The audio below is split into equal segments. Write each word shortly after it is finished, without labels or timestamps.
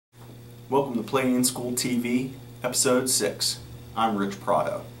Welcome to Play in School TV, Episode 6. I'm Rich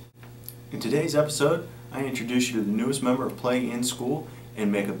Prado. In today's episode, I introduce you to the newest member of Play in School and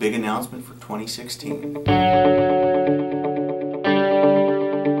make a big announcement for 2016.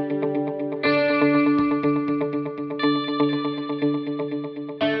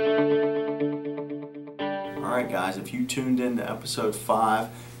 Alright guys, if you tuned in to Episode 5,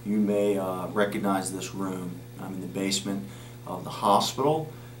 you may recognize this room. I'm in the basement of the hospital.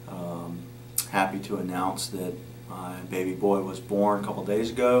 Happy to announce that my baby boy was born a couple days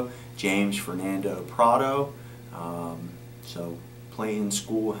ago, James Fernando Prado. So Play in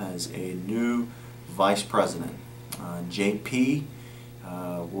School has a new vice president. JP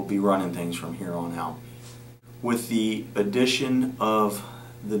will be running things from here on out. With the addition of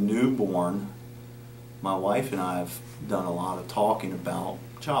the newborn, my wife and I have done a lot of talking about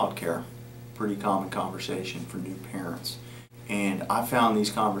childcare. Pretty common conversation for new parents. And I found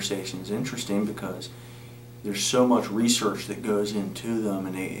these conversations interesting because there's so much research that goes into them,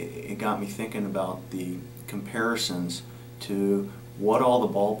 and it got me thinking about the comparisons to what all the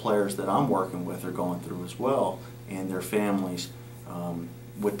ball players that I'm working with are going through as well, and their families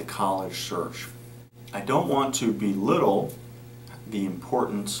with the college search. I don't want to belittle the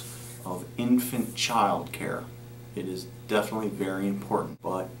importance of infant child care. It is definitely very important,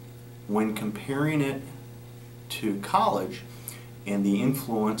 but when comparing it to college and the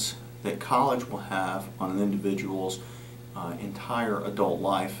influence that college will have on an individual's entire adult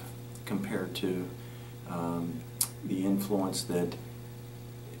life compared to the influence that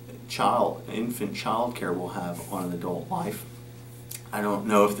infant child care will have on an adult life, I don't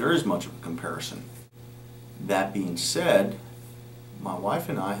know if there is much of a comparison. That being said, my wife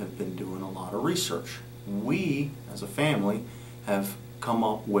and I have been doing a lot of research. We, as a family, have come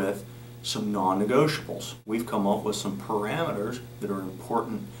up with some non-negotiables. We've come up with some parameters that are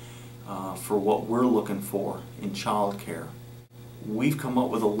important for what we're looking for in child care. We've come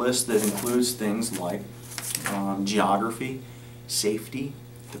up with a list that includes things like geography, safety,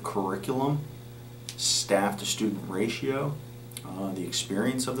 the curriculum, staff to student ratio, the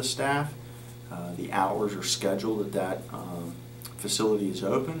experience of the staff, the hours or schedule that facility is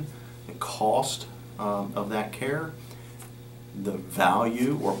open, the cost of that care, the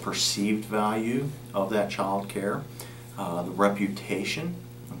value or perceived value of that child care, the reputation,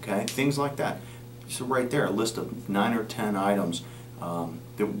 okay, things like that. So right there, a list of 9 or 10 items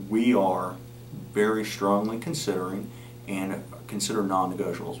that we are very strongly considering and consider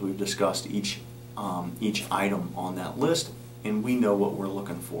non-negotiables. We've discussed each item on that list, and we know what we're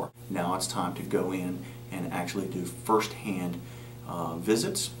looking for. Now it's time to go in and actually do first-hand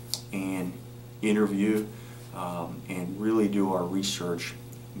visits and interview and really do our research,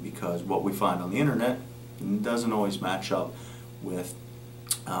 because what we find on the internet doesn't always match up with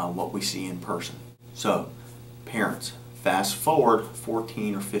what we see in person. So parents, fast forward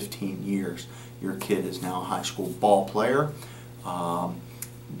 14 or 15 years, your kid is now a high school ball player.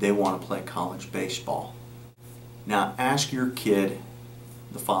 They want to play college baseball. Now ask your kid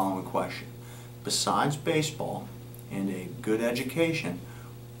the following question: besides baseball and a good education,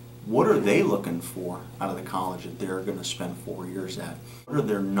 what are they looking for out of the college that they're going to spend 4 years at? What are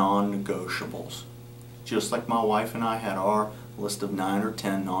their non-negotiables? Just like my wife and I had our list of 9 or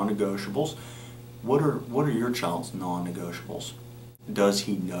 10 non-negotiables, what are your child's non-negotiables? Does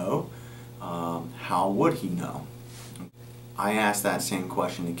he know? How would he know? I ask that same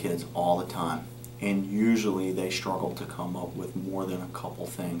question to kids all the time, and usually they struggle to come up with more than a couple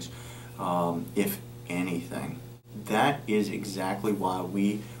things, if anything. That is exactly why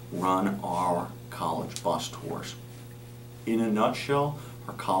we run our college bus tours. In a nutshell,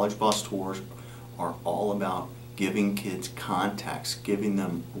 our college bus tours are all about giving kids context, giving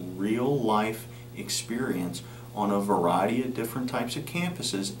them real life experience on a variety of different types of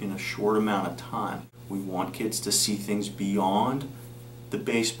campuses in a short amount of time. We want kids to see things beyond the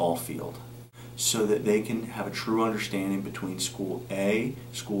baseball field so that they can have a true understanding between School A,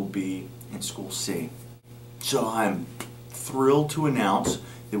 School B, and School C. So I'm thrilled to announce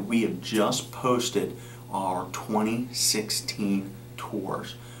that we have just posted our 2016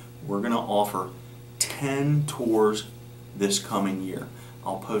 tours. We're going to offer 10 tours this coming year.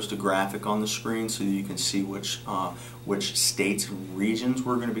 I'll post a graphic on the screen so you can see which states and regions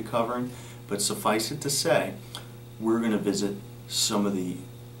we're going to be covering. But suffice it to say, we're going to visit some of the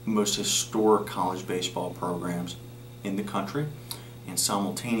most historic college baseball programs in the country and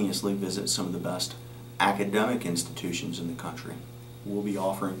simultaneously visit some of the best academic institutions in the country. We'll be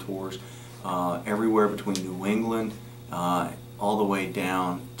offering tours everywhere between New England all the way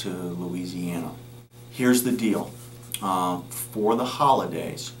down to Louisiana. Here's the deal. For the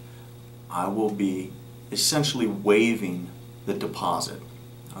holidays, I will be essentially waiving the deposit.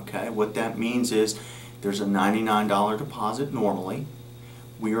 Okay, what that means is there's a $99 deposit normally.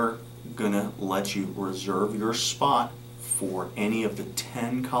 We are going to let you reserve your spot for any of the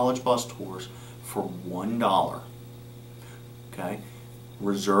 10 college bus tours for $1. Okay,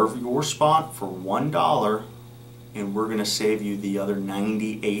 reserve your spot for $1 and we're going to save you the other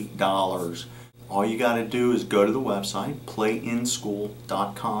 $98. All you got to do is go to the website,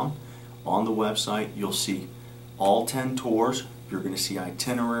 playinschool.com. On the website, you'll see all 10 tours. You're going to see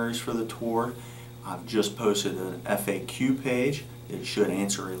itineraries for the tour. I've just posted an FAQ page. It should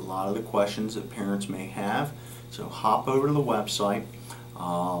answer a lot of the questions that parents may have. So hop over to the website,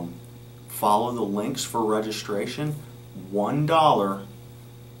 follow the links for registration. $1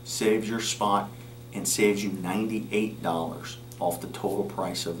 saves your spot and saves you $98 off the total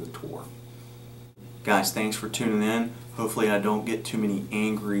price of the tour. Guys, thanks for tuning in. Hopefully I don't get too many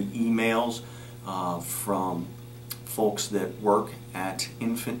angry emails from folks that work at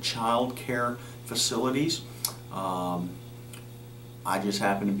infant child care facilities. I just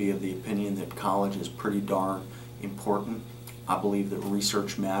happen to be of the opinion that college is pretty darn important. I believe that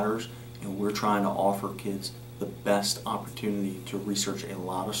research matters, and we're trying to offer kids the best opportunity to research a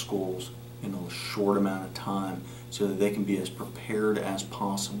lot of schools in a short amount of time so that they can be as prepared as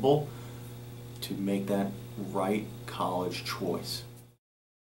possible to make that right college choice.